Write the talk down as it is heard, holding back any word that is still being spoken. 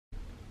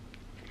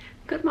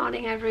Good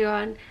morning,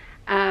 everyone.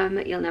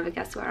 You'll never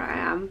guess where I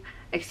am.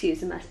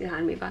 Excuse the mess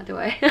behind me, by the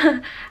way.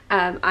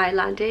 I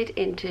landed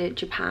into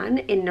Japan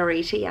in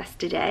Narita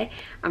yesterday.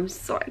 I'm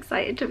so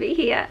excited to be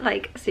here.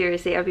 Like,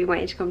 seriously, I've been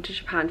waiting to come to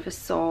Japan for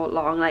so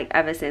long, like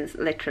ever since,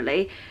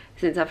 literally,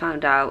 since I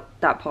found out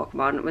that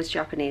Pokemon was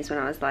Japanese when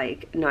I was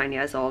like 9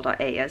 years old or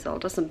 8 years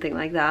old or something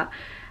like that.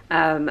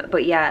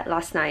 But yeah,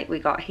 last night we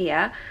got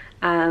here.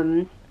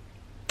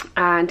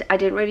 And I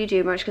didn't really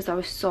do much because I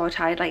was so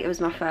tired. Like, it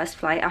was my first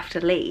flight after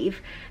leave,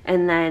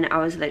 and then I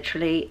was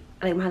literally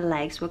like, my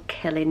legs were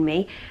killing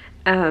me,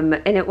 and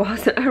it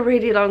was a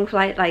really long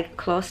flight, like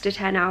close to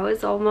 10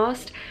 hours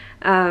almost.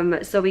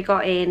 So we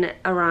got in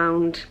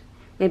around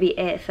maybe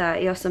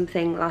 8:30 or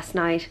something last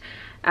night,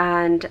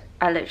 and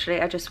I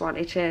just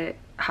wanted to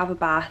have a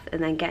bath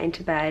and then get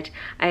into bed.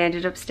 I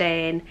ended up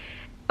staying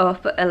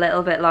up a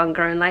little bit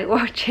longer and like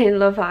watching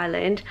Love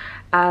Island.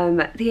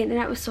 The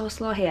internet was so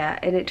slow here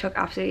and it took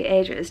absolutely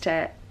ages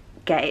to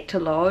get it to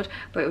load,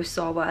 but it was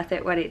so worth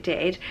it when it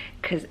did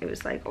because it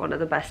was like one of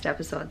the best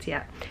episodes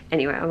yet.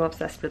 Anyway, I'm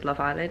obsessed with Love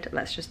Island,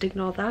 let's just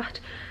ignore that.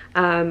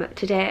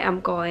 Today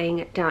I'm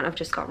going down, I've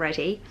just got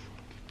ready.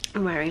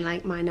 I'm wearing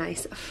like my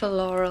nice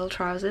floral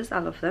trousers, I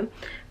love them.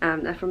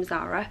 They're from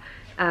Zara.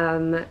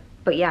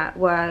 But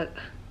yeah,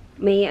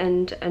 me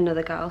and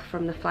another girl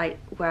from the flight,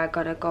 we're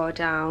gonna go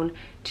down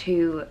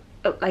to,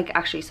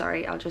 actually,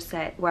 sorry, I'll just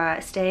say it. We're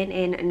staying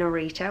in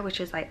Narita, which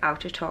is like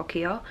out of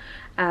Tokyo,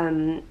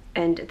 and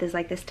there's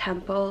like this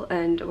temple,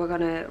 and we're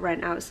gonna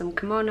rent out some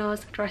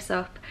kimonos, dress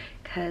up,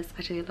 because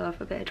I do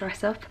love a bit of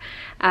dress up,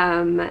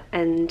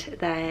 and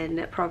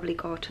then probably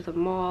go to the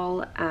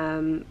mall,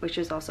 which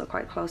is also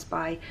quite close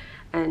by,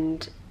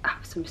 and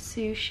have some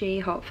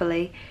sushi,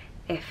 hopefully.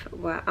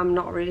 I'm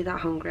not really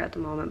that hungry at the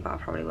moment, but I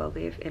probably will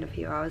be in a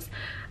few hours.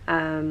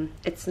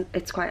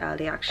 It's quite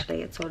early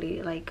actually, it's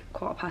only like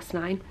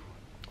 9:15.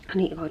 I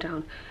need to go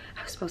down.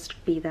 I was supposed to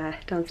be there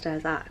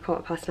downstairs at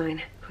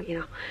 9:15, but you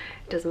know,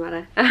 it doesn't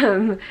matter.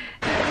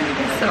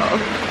 So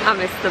I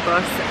missed the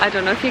bus. I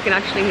don't know if you can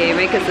actually hear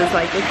me because there's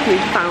like a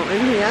huge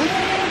fountain here.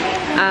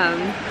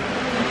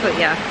 But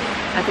yeah,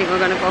 I think we're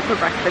gonna go for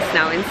breakfast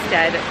now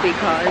instead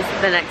because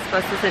the next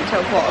bus isn't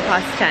until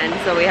 10:15,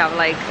 so we have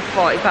like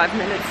 45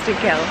 minutes to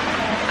kill.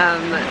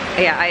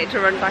 Yeah, I had to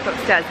run back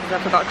upstairs because I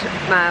forgot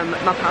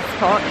my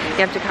passport.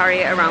 You have to carry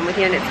it around with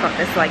you, and it's got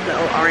this like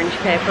little orange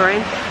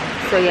papering.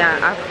 So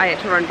yeah, I had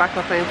to run back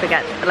up and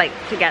forget, like,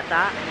 to get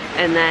that.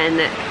 And then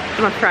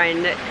my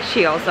friend,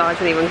 she also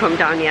hasn't even come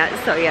down yet.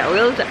 So yeah,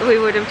 we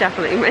would have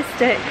definitely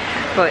missed it,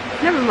 but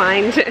never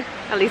mind.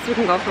 At least we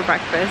can go for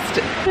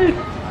breakfast.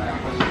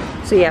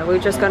 So yeah, we're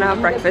just gonna have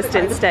breakfast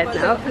instead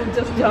now.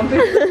 Just jumping.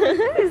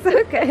 It's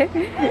okay.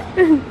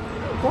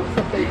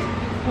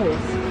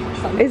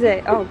 Is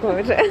it? Oh,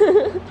 good.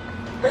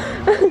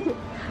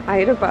 I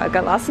ate a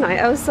burger last night.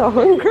 I was so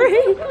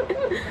hungry.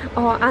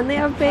 Oh, and they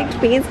have baked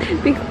beans.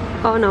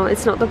 Oh no,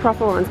 it's not the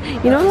proper ones.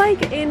 You know,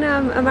 like in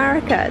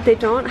America, they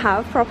don't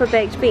have proper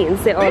baked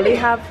beans. They only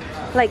have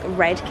like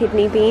red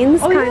kidney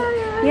beans. Oh,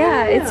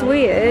 yeah, it's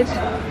weird.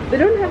 They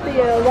don't have the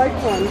white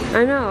one.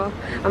 I know.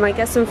 I might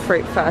get some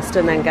fruit first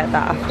and then get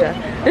that after.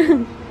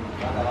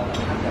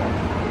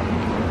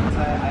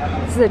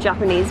 This is a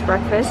Japanese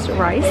breakfast,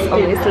 rice,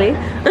 obviously.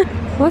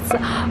 What's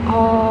that?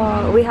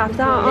 Oh, we have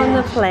that on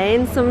the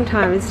plane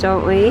sometimes,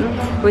 don't we?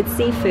 With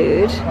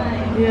seafood.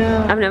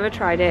 Yeah. I've never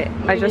tried it.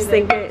 I just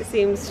think it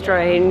seems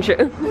strange.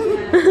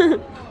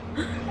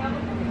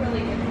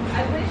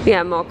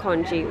 Yeah, more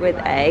congee with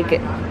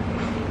egg.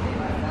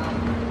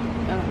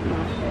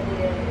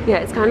 Yeah,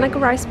 it's kind of like a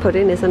rice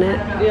pudding, isn't it?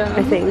 Yeah.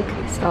 I think.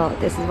 So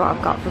this is what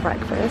I've got for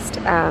breakfast.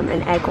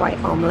 An egg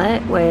white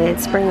omelette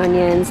with spring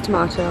onions,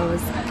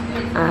 tomatoes,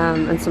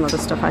 and some other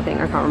stuff I think,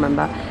 I can't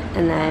remember.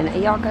 And then a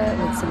yogurt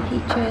with some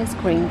peaches,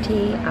 green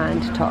tea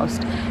and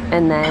toast.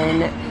 And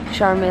then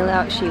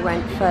Sharmila, she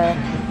went for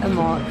a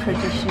more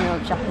traditional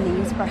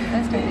Japanese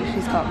breakfast. I think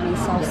she's got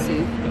miso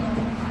soup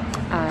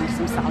and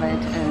some salad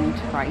and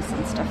rice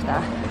and stuff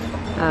there.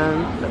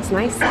 That's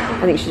nice.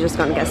 I think she's just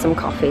gonna get some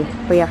coffee.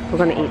 But yeah, we're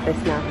gonna eat this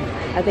now.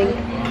 I think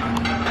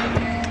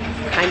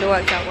kind of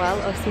worked out well,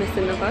 us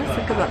missing the bus,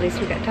 because at least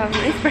we get to have a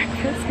nice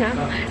breakfast now.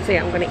 So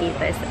yeah, I'm gonna eat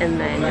this and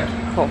then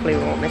hopefully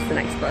we won't miss the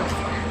next bus.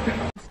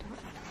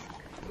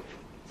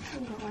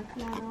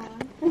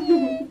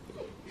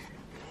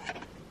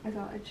 I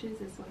thought I'd choose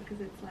this one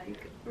because it's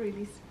like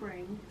really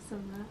spring,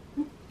 summer.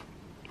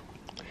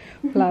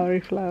 Flowery,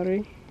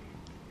 flowery.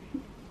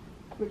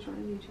 Which one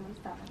have you chose?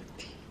 That one?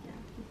 Yeah,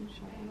 you can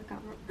show it on the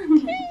camera.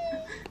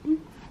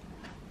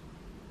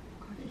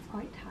 God, it's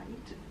quite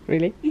tight.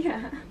 Really?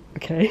 Yeah.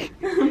 Okay.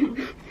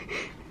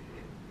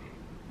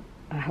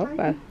 I hope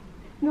that.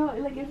 No,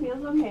 like it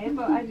feels okay,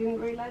 but I didn't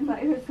realise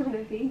that it was going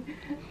to be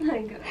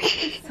like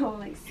so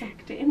like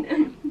sucked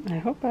in. I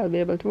hope I'll be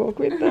able to walk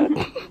with that.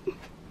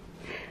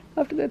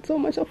 After that, so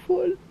much of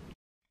food.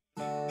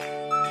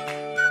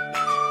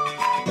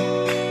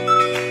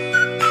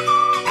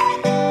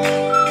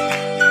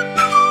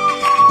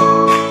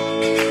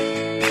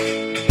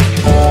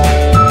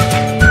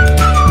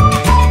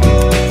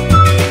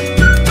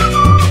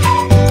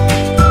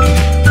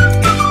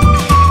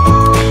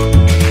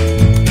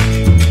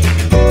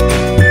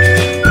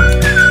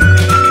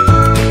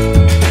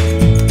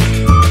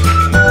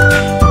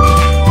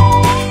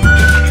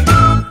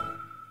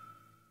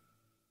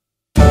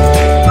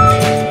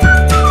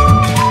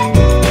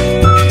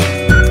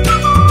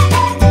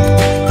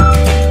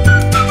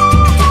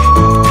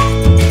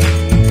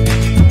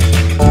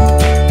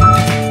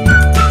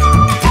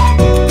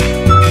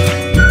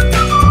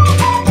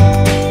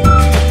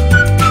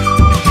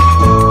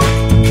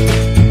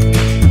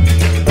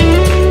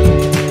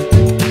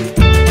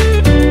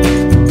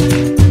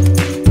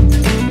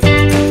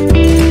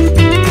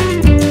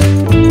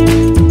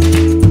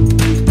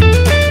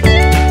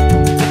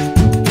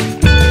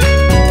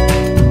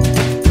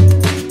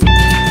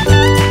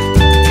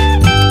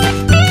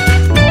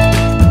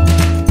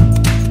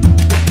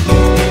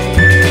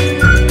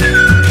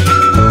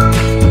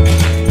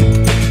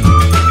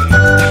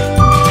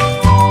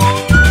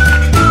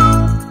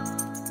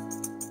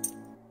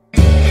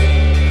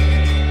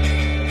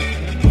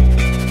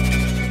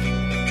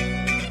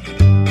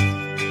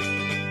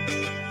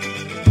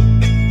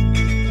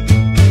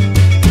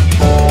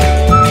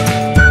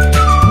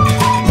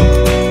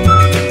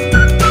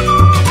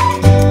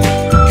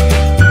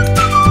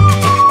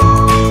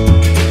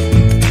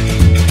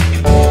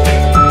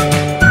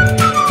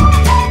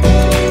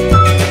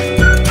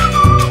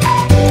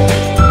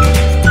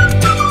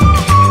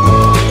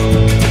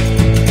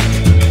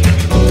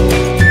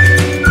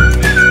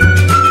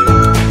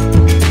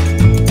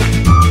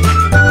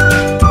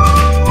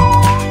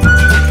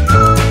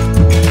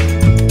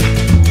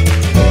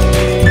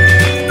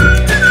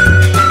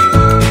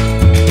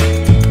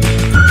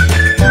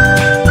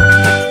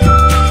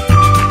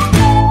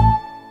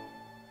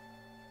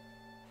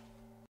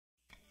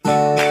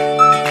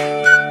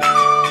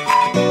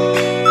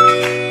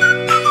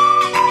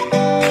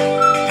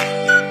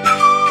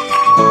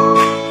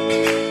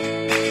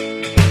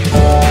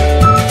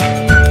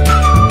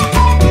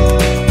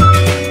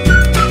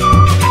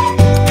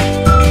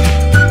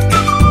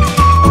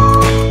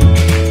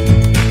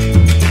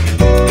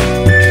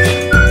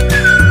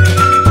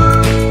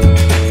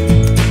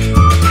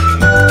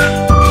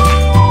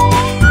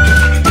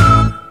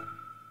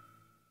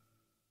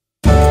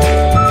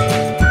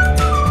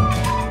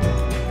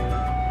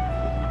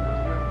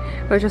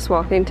 We're just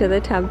walking to the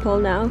temple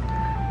now.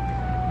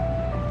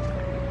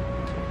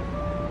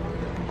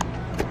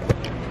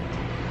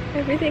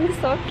 Everything's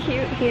so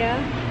cute here.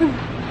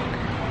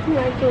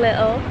 Like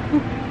little.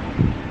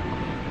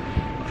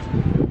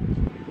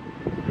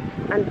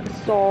 And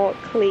so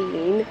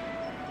clean.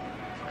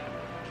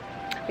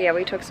 But yeah,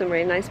 we took some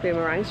really nice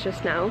boomerangs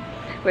just now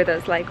with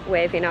us like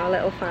waving our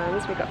little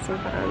fans. We got some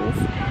fans.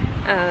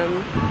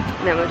 And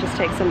then we'll just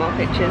take some more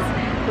pictures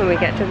when we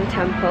get to the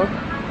temple.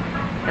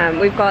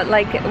 We've got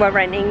like, we're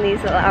renting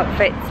these little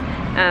outfits,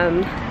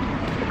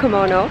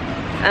 kimono,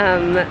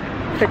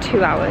 for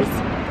 2 hours.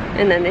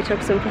 And then they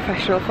took some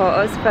professional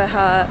photos for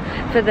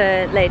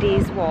the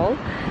ladies' wall.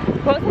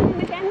 What was her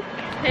name again?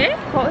 Eh?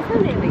 What was her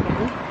name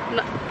again?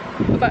 No,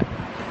 but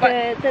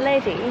The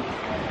lady.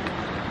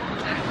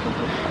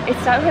 It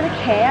started with a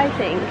K, I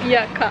think.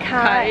 yeah,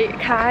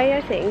 Kai,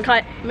 I think.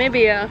 Kai,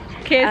 maybe a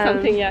K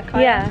something. Yeah,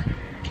 Kai. Yeah.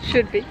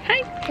 Should be.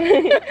 Hi.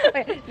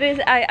 Wait, this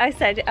I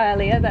said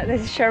earlier that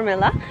this is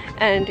Sharmila,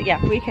 and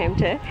yeah, we came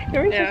to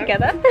Narita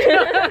together.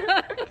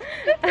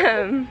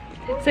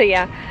 So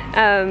yeah,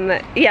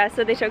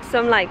 so they took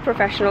some like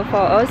professional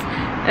photos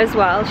as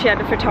well. She had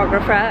a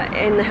photographer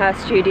in her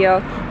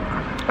studio,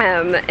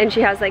 and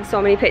she has like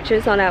so many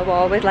pictures on her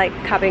wall with like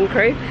cabin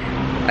crew.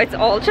 It's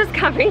all just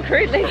cabin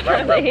crew,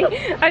 literally.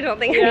 I don't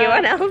think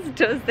anyone else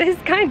does this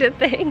kind of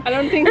thing. I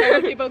don't think other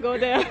people go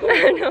there.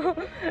 I know.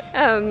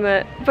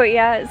 But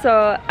yeah,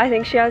 so I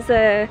think she has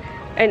an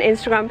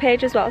Instagram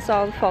page as well, so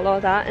I'll follow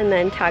that and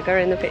then tag her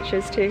in the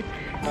pictures too.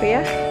 But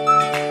yeah.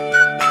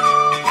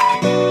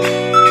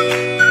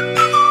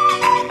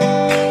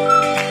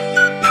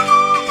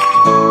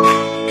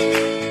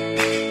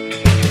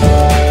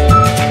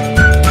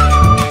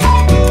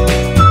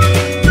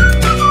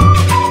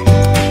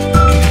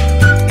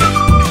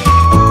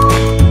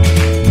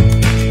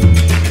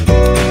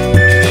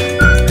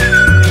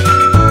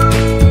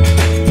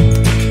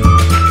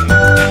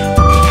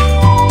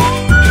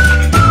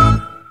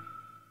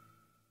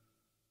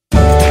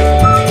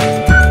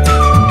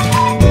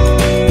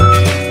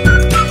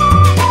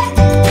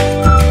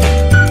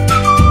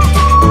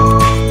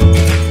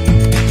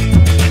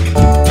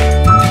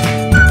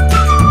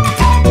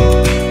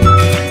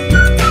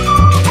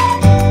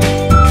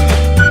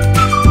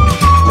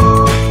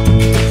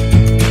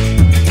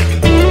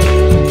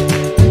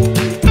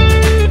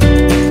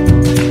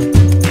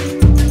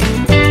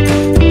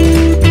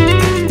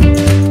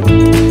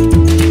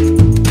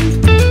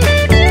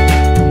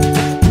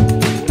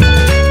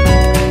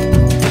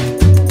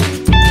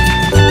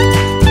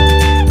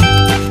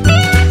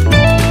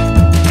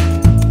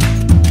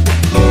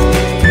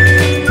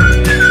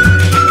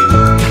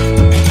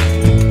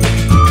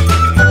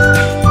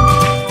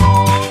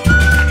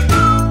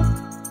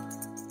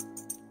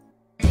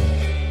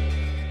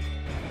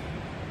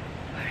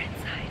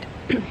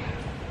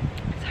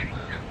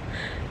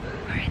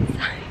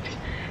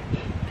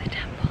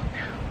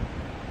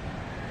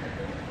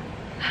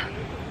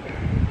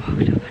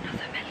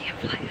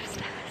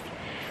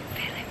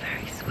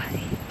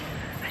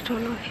 I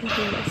don't know if you'll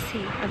be able to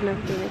see. I've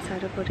never been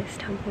inside a Buddhist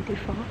temple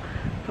before,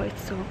 but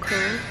it's so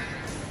cool.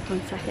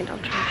 1 second, I'll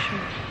try to show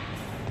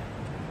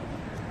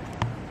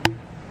you.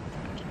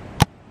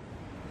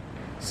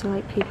 So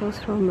like people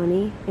throw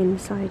money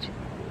inside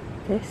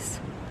this,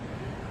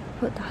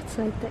 but that's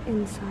like the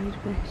inside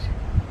bit.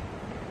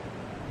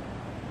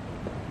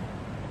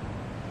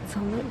 It's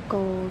all like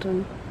gold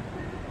and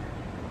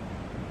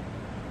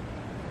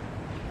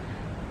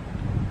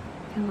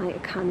you can light a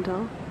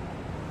candle.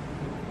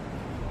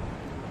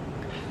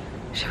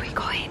 Should we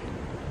go in?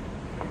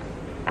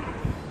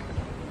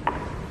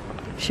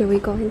 Should we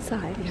go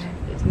inside? Yeah,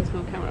 there's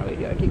no camera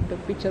video. I take the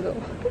picture though.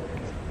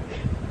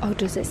 Oh,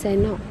 does it say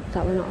no?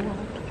 That we're not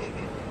allowed?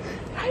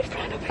 Hi,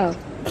 friend. Oh.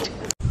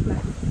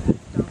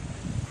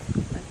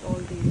 Like all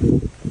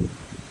these.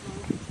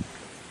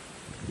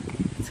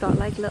 It's got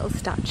like little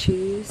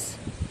statues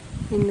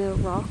in the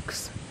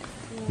rocks.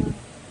 Yeah.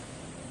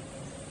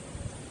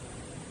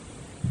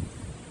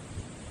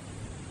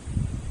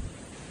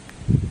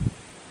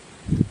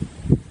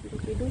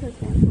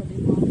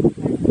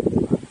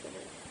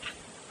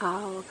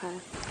 Oh, okay.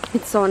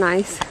 It's so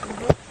nice.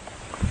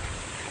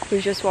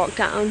 We've just walked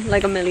down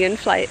like a million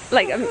steps,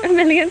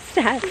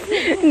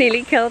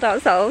 nearly killed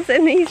ourselves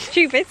in these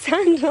stupid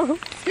sandals.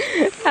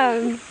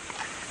 And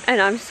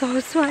I'm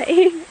so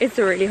sweaty. It's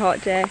a really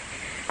hot day,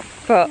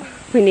 but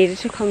we needed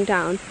to come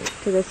down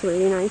to this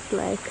really nice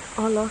lake.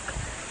 Oh look,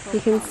 you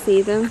can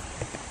see them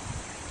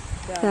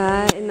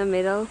there in the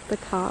middle, the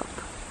top.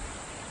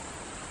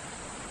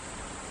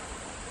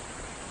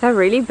 They're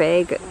really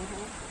big.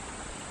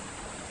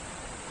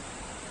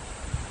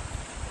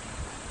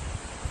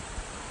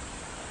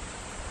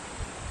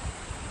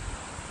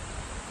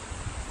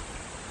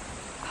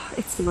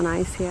 It's so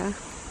nice here.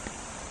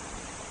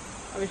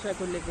 I wish I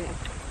could live here.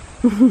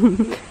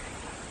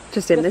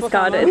 Just in this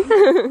garden.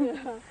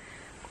 Yeah.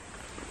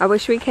 I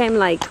wish we came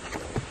like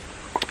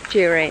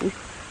during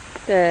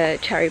the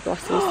cherry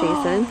blossom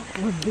season.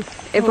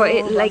 But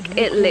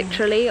it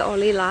literally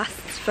only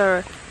lasts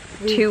for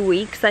 2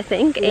 weeks, I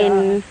think,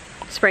 in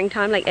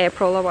springtime, like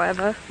April or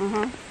whatever.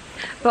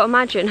 But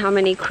imagine how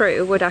many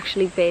crew would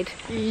actually bid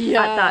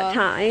at that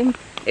time.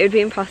 It would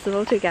be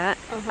impossible to get.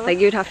 Like,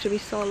 you'd have to be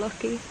so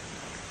lucky.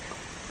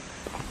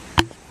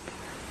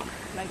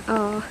 Like,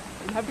 oh,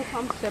 you have to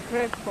come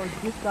separate for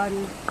this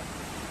garden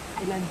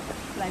in a,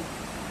 like,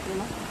 you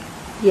know.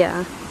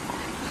 Yeah.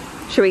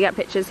 Should we get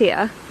pictures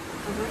here?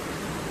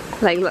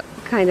 Like, look,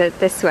 kind of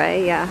this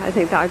way. Yeah, I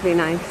think that would be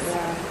nice.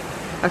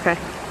 Yeah. Okay.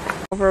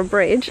 Over a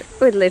bridge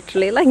with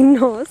literally like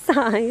no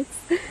sides,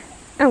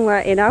 and we're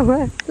in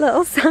our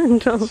little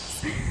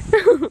sandals.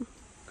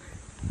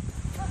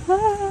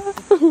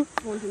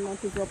 Wanting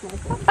not to drop my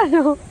phone. I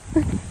know.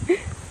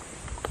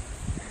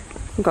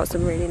 I've got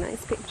some really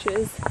nice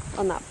pictures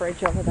on that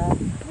bridge over there,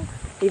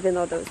 even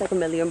though there was like a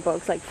million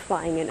bugs like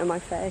flying into my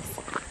face,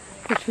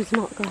 which was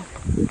not good.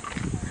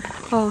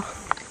 Oh.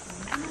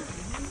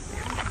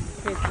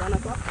 It's 1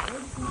 o'clock.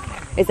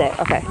 Is it?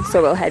 Okay,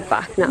 so we'll head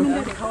back now.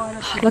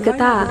 Look at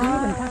that.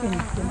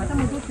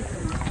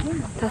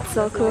 That's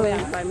so cool.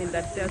 I mean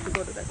that they have to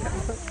go to that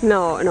temple.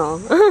 No, no.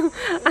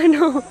 I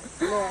know.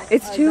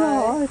 It's too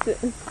hot.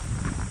 It's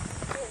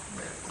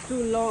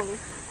too long.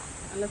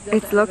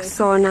 It looks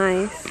so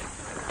nice.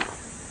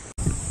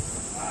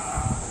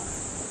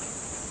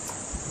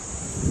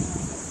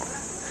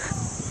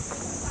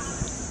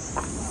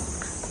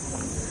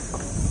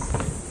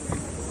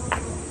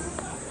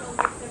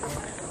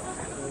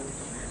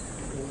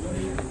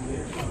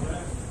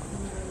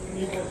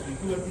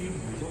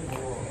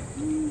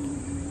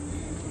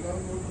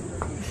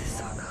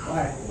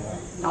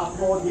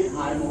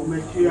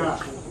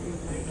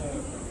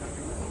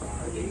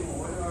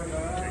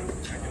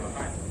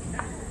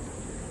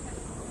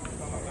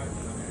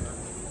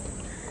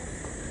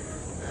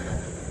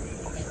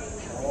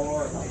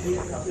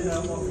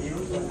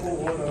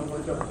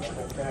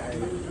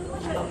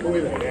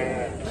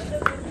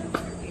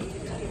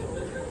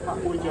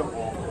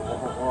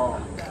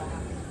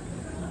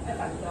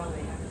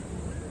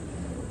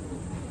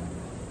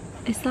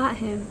 Is that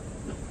him?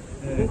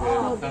 It's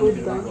not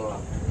Buddha,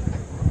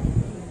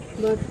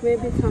 but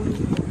maybe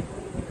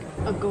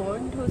a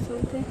god or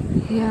something.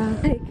 Yeah.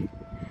 Like,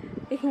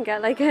 you can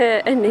get like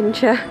a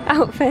ninja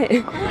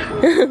outfit.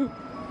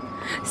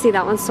 See,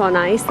 that one's so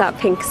nice, that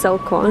pink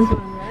silk one.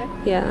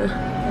 Yeah.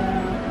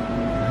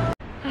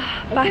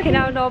 Back in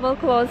our normal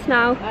clothes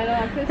now. I know,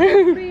 I feel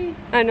so free.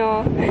 I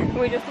know.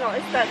 We just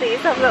noticed that these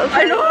have little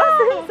I know.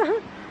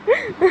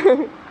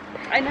 glasses.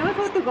 I never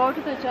thought to go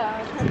to the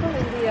temple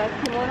in the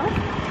kimono.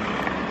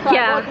 So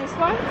Yeah. I bought this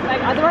one.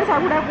 Like, otherwise I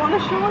would have worn a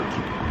short.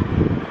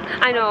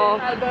 I know.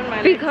 I'll burn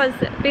my legs.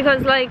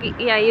 Because like,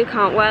 yeah, you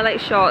can't wear like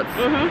shorts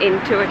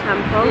into a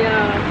temple.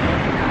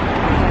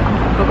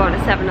 Yeah. We're going to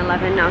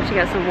 7-Eleven now to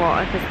get some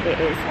water because it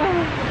is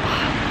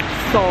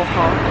so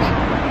hot.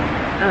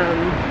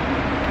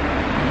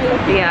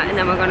 Yeah, and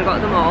then we're going to go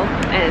to the mall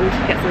and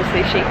get some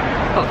sushi,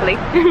 hopefully.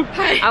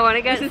 I want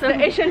to get This is some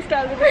the Asian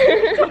style.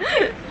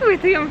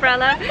 with the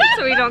umbrella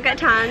so we don't get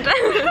tanned.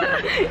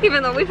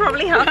 Even though we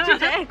probably have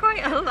today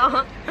quite a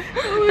lot.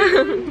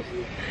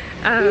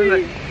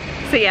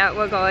 So yeah,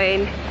 we're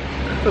going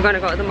to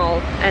go to the mall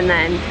and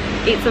then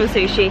eat some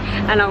sushi,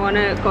 and I want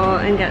to go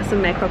and get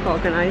some makeup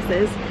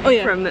organisers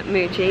from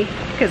Muji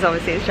because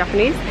obviously it's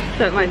Japanese,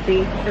 so it might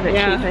be a bit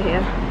cheaper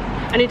here.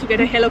 I need to get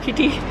a Hello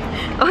Kitty.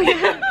 Oh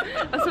yeah,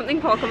 or something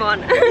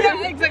Pokemon.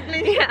 Yeah,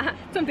 exactly. Yeah,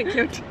 Something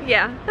cute.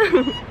 yeah.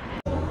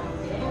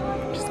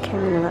 Just came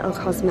in a little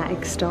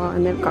cosmetic store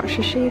and they've got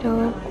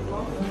Shishido.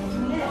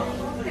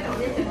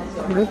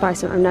 I'm going to buy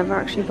some. I've never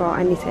actually bought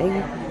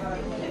anything.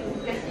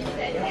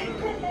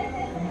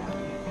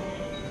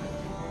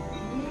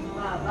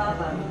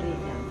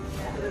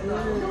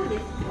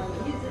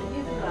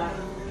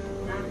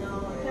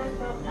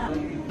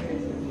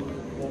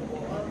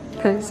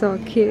 That's so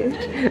cute.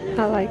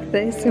 I like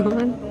this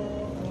one.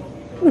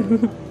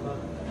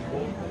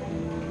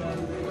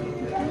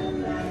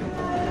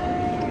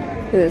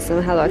 There's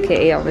some Hello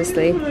Kitty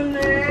obviously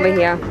over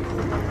here.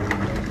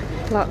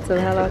 Lots of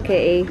Hello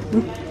Kitty.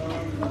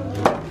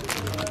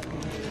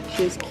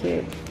 She's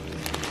cute,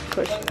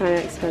 but she's kind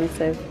of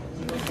expensive.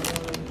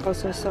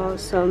 Also saw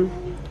some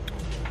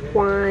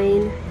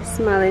wine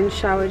smelling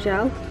shower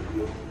gel.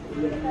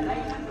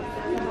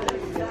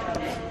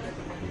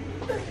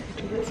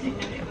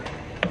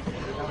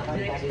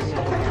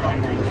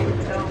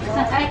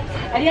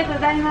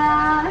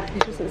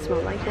 It doesn't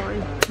smell like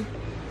wine.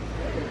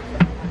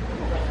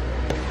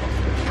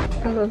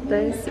 I love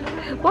this.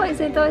 What is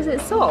it though? Is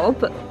it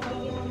soap?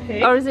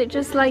 Hey. Or is it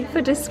just like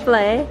for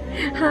display?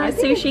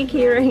 Sushi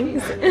key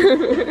rings. I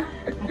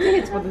think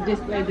it's for the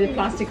display, the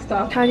plastic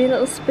stuff. Tiny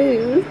little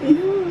spoon.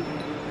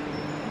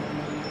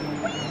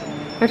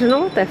 I don't know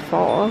what they're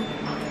for.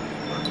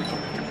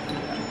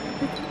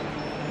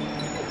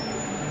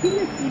 He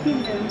looks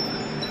eating them.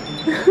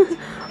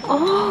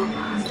 Oh,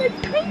 so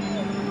tiny.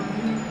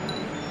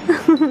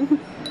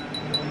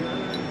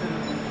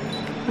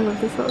 I love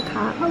this little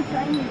cat. How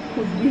tiny it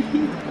could be.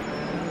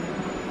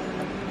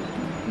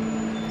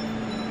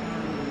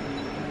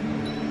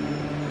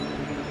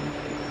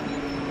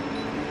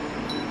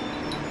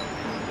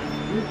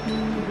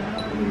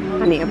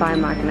 I need to buy a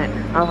magnet.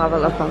 I'll have a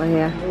look over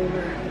here.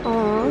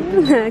 Oh,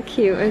 they're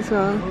cute as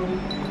well.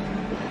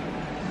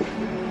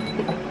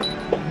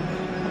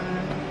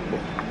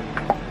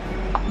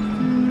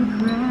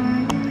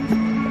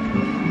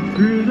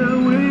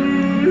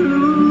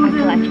 I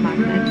collect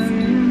magnets.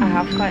 I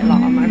have quite a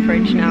lot on my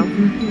fridge now.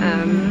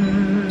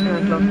 And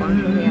I'd love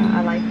one from here.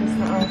 I like this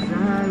little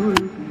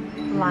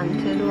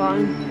lantern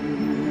one.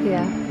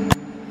 Yeah.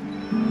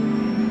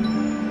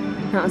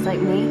 That was like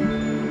me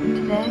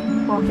today,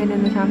 walking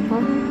in the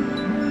temple.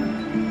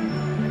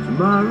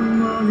 Tomorrow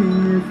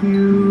morning if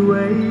you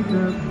wake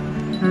up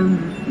and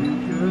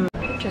the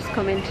future. Just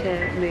come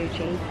into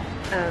Muji.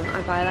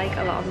 I buy like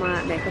a lot of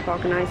my makeup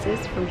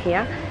organisers from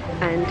here,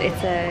 and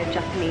it's a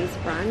Japanese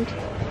brand.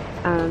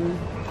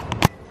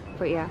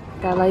 But yeah,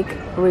 they're like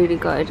really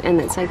good, and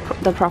it's like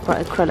the proper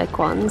acrylic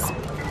ones.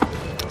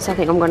 So I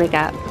think I'm gonna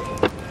get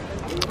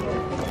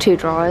 2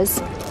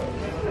 drawers,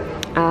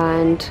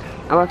 and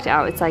I worked it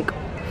out, it's like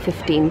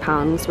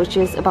 £15, which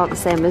is about the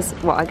same as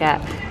what I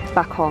get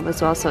back home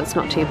as well, so it's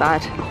not too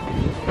bad.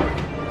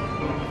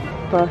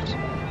 But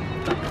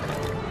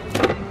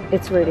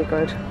it's really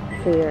good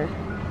for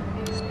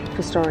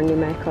storing your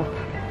makeup.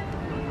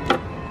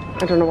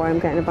 I don't know why I'm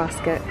getting a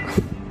basket.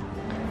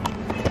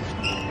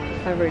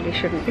 I really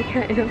shouldn't be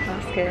getting a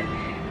basket.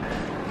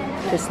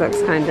 This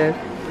looks kind of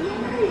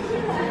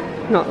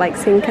not like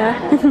skincare.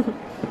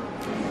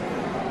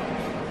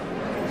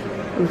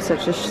 I'm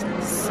such a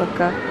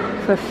sucker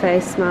for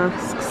face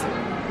masks.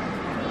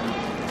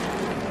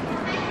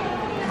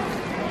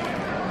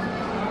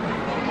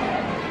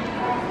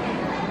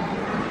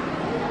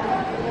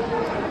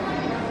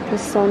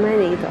 There's so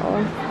many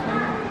though.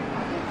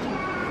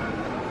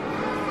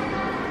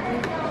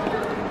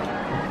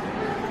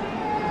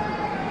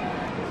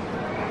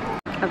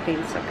 I've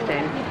been sucked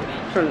in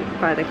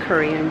by the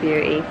Korean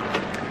beauty,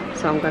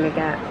 so I'm gonna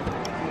get,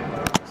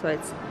 so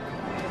it's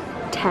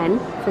 10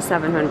 for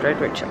 700,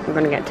 which I'm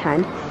gonna get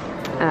 10.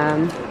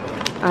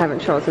 I haven't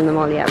chosen them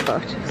all yet,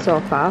 but so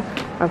far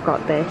I've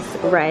got this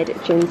red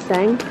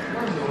ginseng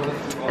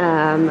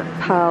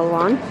pearl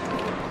one.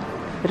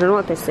 I don't know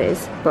what this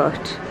is,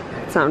 but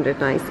it sounded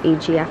nice.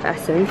 EGF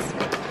essence.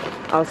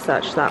 I'll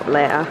search that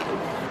later.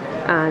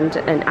 And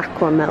an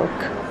aqua milk.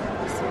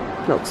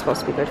 Milk's supposed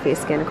to be good for your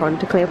skin according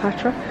to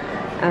Cleopatra.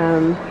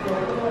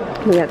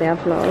 Yeah, they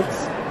have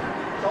loads.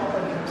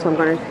 So I'm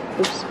gonna,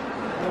 oops,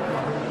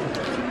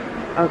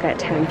 I'll get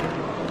 10.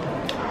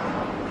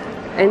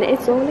 And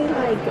it's only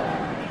like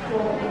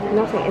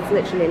nothing, it's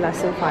literally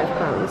less than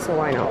 £5, so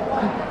why not?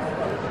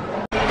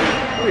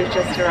 We've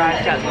just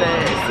arrived at the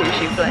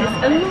sushi place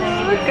and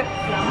look!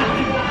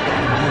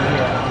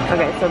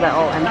 Okay, so they're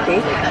all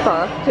empty,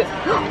 but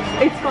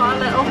it's got a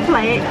little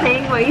plate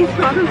thing where you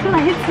throw the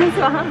plates as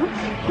well.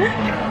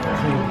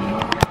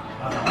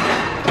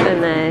 And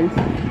then,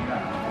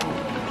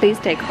 please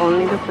take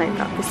only the plate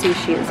that the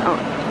sushi is on.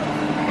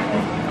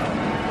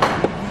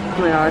 Oh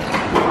my god,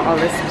 all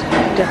this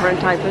different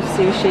type of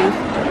sushi.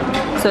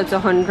 So it's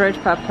 100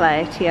 per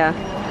plate, yeah.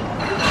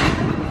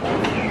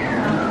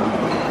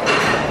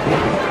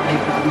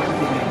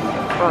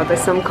 Oh,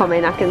 there's some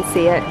coming, I can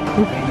see it.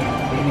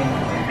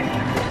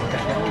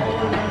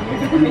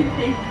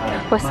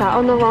 We're sat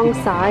on the wrong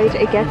side,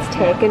 it gets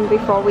taken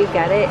before we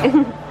get it.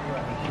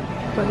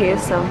 But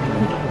here's some.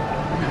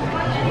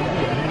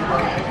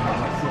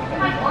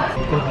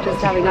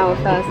 Just having our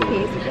first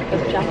piece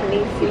of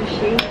Japanese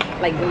sushi,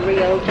 like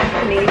real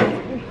Japanese.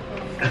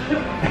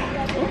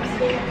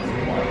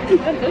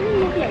 That doesn't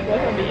look like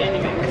wasabi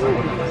anyway.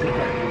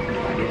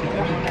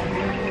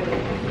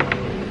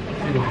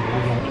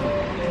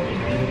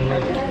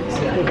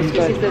 This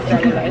is the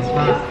sterilized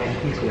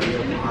piece.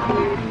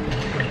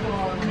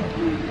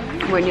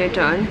 When you're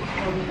done,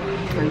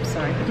 I'm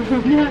sorry.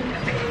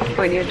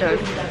 When you're done,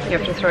 you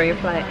have to throw your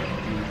plate.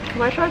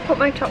 Why should I put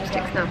my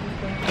chopsticks now?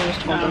 I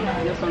just hold them.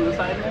 Just on the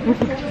side then?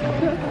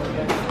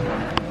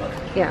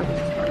 Yeah,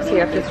 so you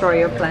have to throw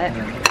your plate.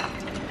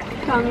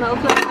 Down little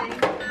plate.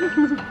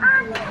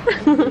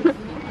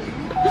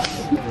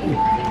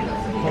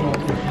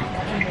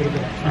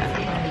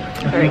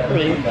 Very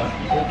clean.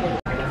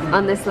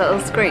 On this little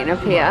screen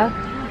up here,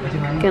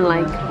 you can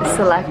like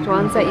select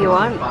ones that you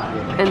want,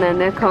 and then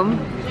they come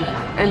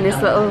in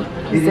this little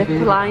zip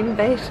line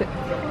bit.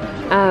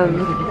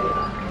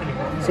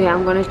 So yeah,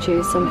 I'm gonna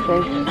choose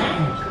something.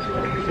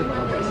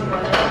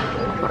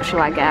 What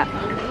shall I get?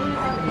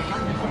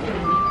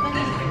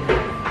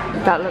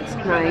 That looks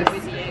nice.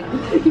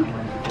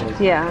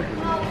 Yeah,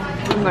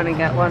 I'm gonna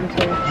get one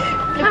too.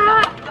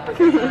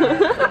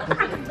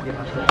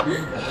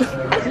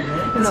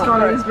 The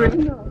story is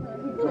written.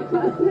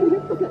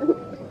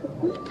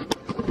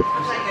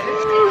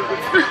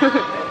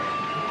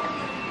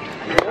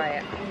 Try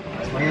it.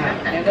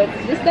 Yeah, that's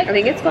just like, I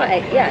think it's got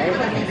 8, yeah.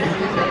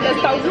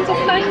 there's thousands of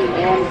tiny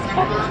ones.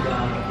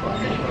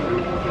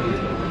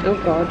 Oh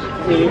god,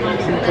 we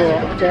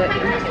dropped it.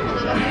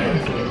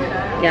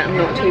 Yeah, I'm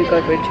not too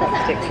good with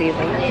chopsticks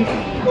either.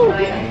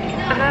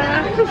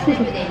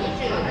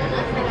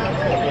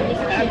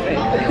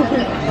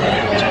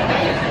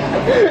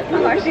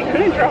 I'm actually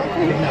gonna drop it.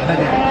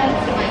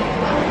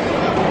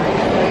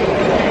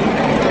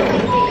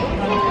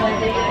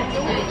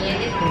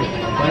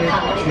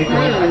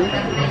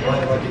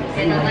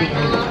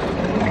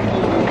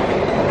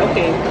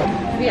 Okay.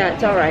 Yeah,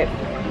 it's alright.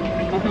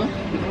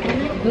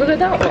 Look at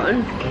that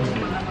one.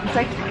 It's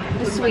like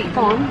the sweet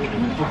corn.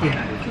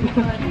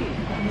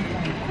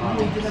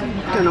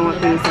 Don't know what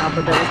these are,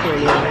 but they look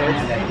really weird.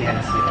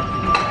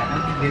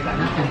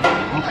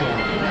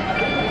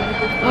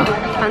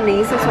 And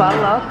these as well,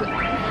 look.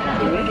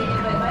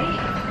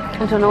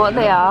 I don't know what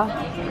they are.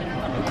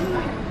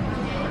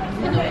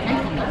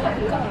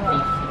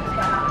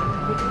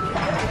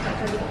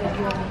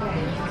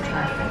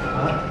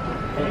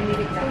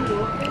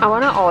 I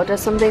want to order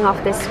something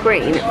off this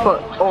screen,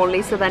 but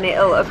only so then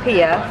it'll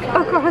appear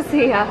across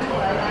here.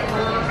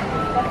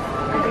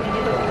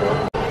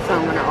 So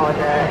I'm going to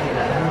order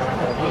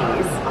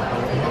these.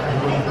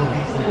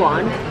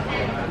 One.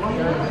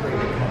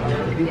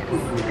 Yes.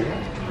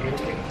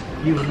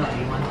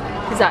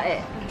 Is that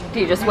it? Do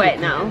you just wait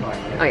now?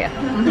 Oh yeah.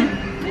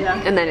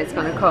 And then it's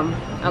going to come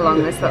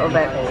along this little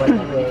bit.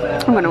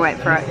 I'm going to wait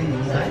for it.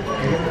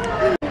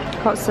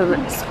 Got some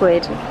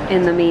squid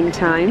in the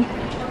meantime.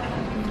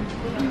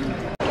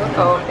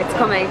 Oh, it's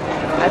coming.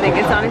 I think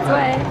it's on its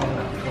way.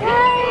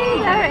 Yay,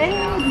 there it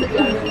is.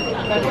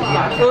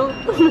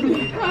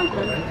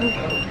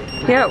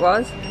 Yeah, it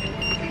was.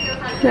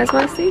 There's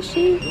my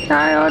sushi that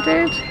I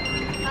ordered.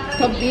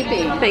 Stop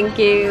beeping. Thank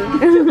you.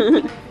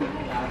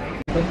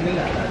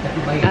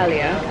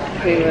 Earlier,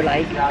 we were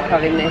like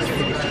having this.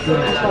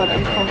 God,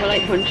 I'm probably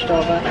like hunched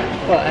over,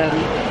 but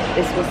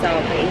this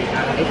wasabi.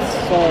 It's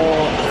so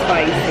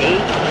spicy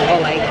or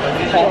like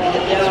hot,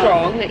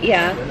 strong.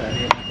 Yeah.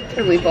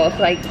 And we both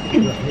like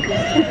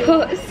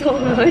put so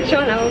much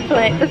on our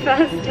plate the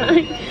first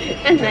time,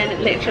 and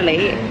then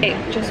literally it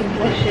just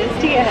rushes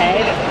to your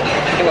head.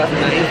 It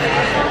wasn't nice.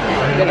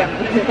 I'm gonna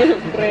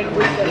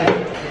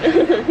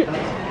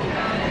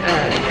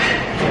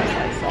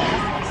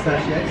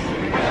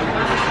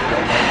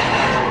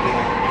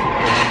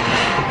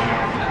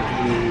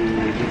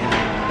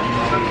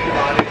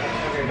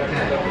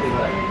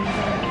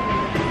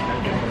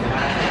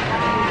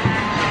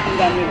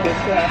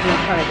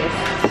try this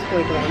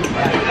squid one.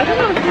 I don't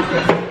know if this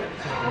is.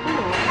 I don't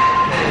know.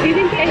 Do you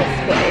think it is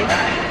squid?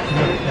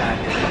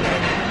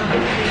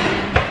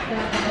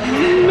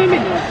 Maybe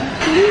not.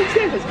 You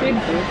say it's squid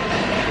though.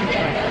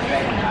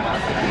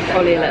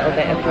 Only a little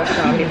bit of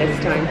wasabi this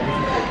time.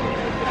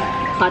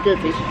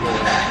 Cuttlefish.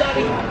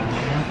 Sorry.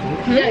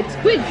 Yeah, it's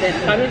squid then.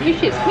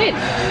 Cuttlefish is squid.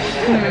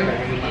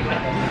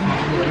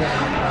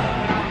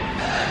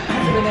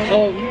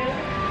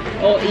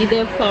 Or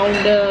either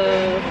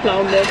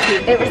flounder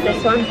fish. It was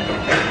this one.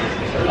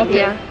 Okay.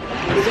 Yeah.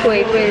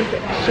 Squid with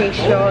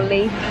shisha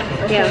leaf.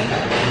 Yeah.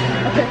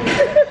 Okay.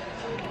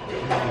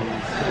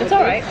 It's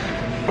alright.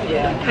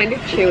 Yeah. Kind of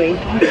chewy.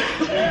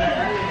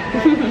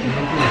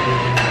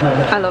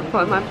 I love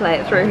putting my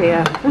plate through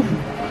here.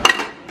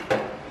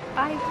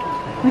 Bye.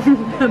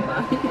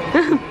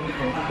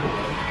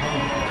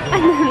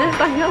 And then there's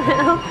like a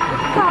little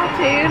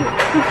cartoon.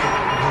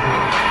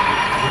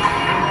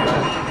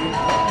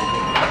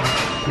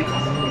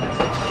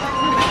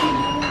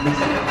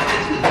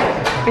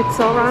 It's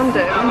so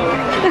random.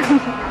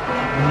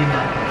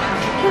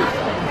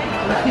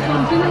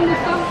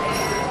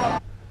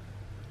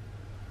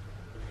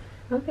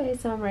 Okay,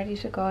 so I'm ready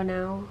to go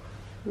now.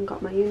 I've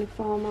got my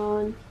uniform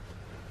on.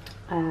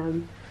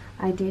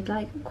 I did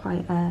like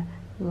quite a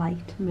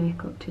light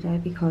makeup today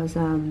because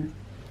on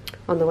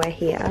the way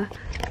here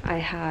I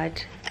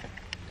had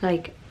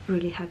like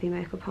really heavy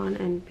makeup on,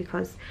 and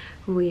because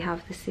we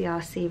have the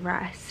CRC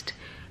rest,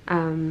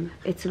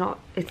 it's not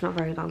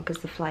very long because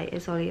the flight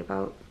is only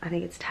about, I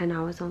think it's 10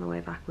 hours on the way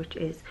back, which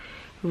is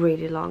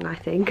really long, I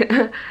think.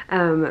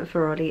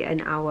 For only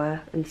an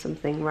hour and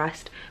something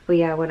rest. But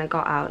yeah, when I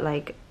got out,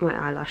 like my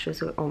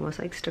eyelashes were almost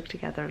like stuck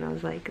together, and I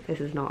was like, this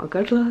is not a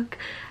good look.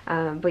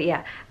 But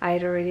yeah, I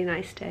had a really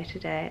nice day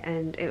today,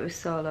 and it was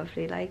so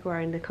lovely, like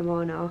wearing the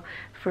kimono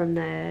from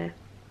the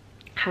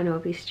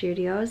Hanobi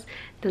Studios.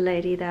 The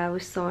lady there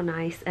was so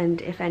nice,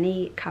 and if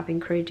any cabin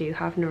crew do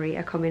have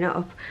Narita coming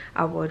up,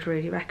 I would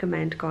really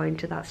recommend going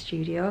to that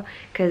studio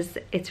because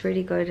it's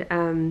really good.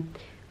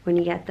 When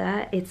you get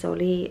there, it's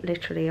only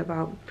literally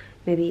about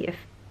maybe a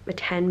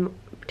 10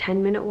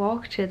 minute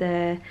walk to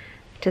the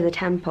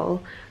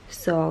temple.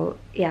 So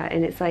yeah,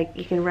 and it's like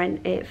you can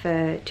rent it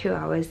for 2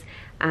 hours,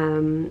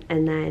 and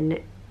then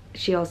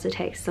she also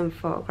takes some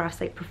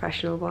photographs, like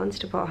professional ones,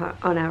 to put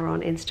on her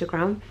own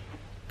Instagram,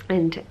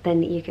 and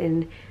then you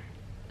can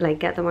like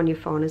get them on your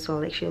phone as well,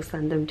 like she'll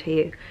send them to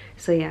you.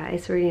 So yeah,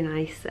 it's really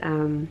nice.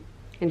 And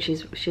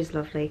she's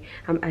lovely.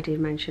 I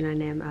did mention her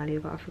name earlier,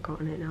 but I've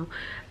forgotten it now.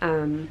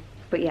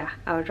 But yeah,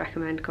 I would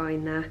recommend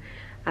going there.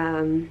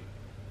 I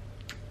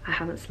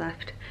haven't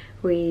slept.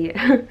 We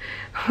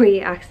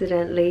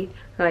accidentally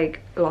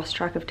like lost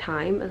track of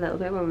time a little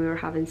bit when we were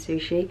having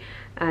sushi,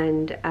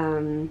 and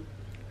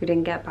we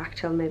didn't get back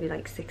till maybe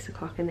like 6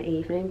 o'clock in the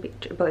evening,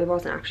 but it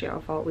wasn't actually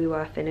our fault. We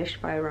were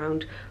finished by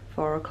around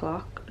 4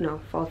 o'clock,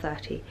 no,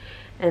 4:30,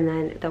 and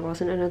then there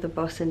wasn't another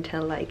bus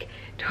until like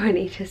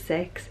 20 to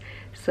 6.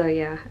 So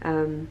yeah,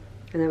 and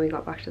then we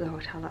got back to the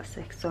hotel at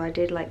 6. So I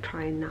did like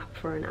try and nap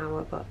for an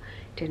hour, but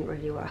it didn't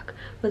really work.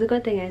 But the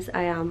good thing is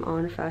I am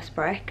on first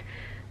break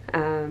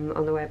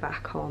on the way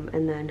back home,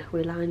 and then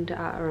we land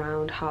at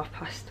around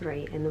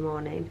 3:30 in the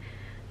morning.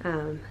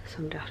 So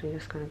I'm definitely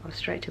just going to go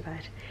straight to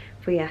bed.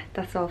 But yeah,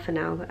 that's all for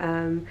now.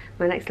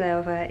 My next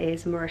layover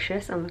is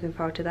Mauritius. I'm looking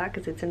forward to that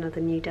because it's another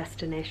new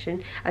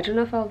destination. I don't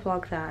know if I'll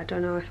vlog that. I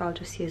don't know if I'll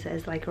just use it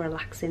as like a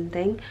relaxing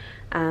thing.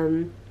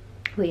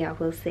 But yeah,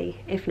 we'll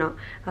see. If not,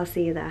 I'll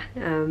see you there.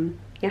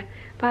 Yeah,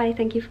 bye.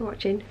 Thank you for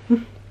watching.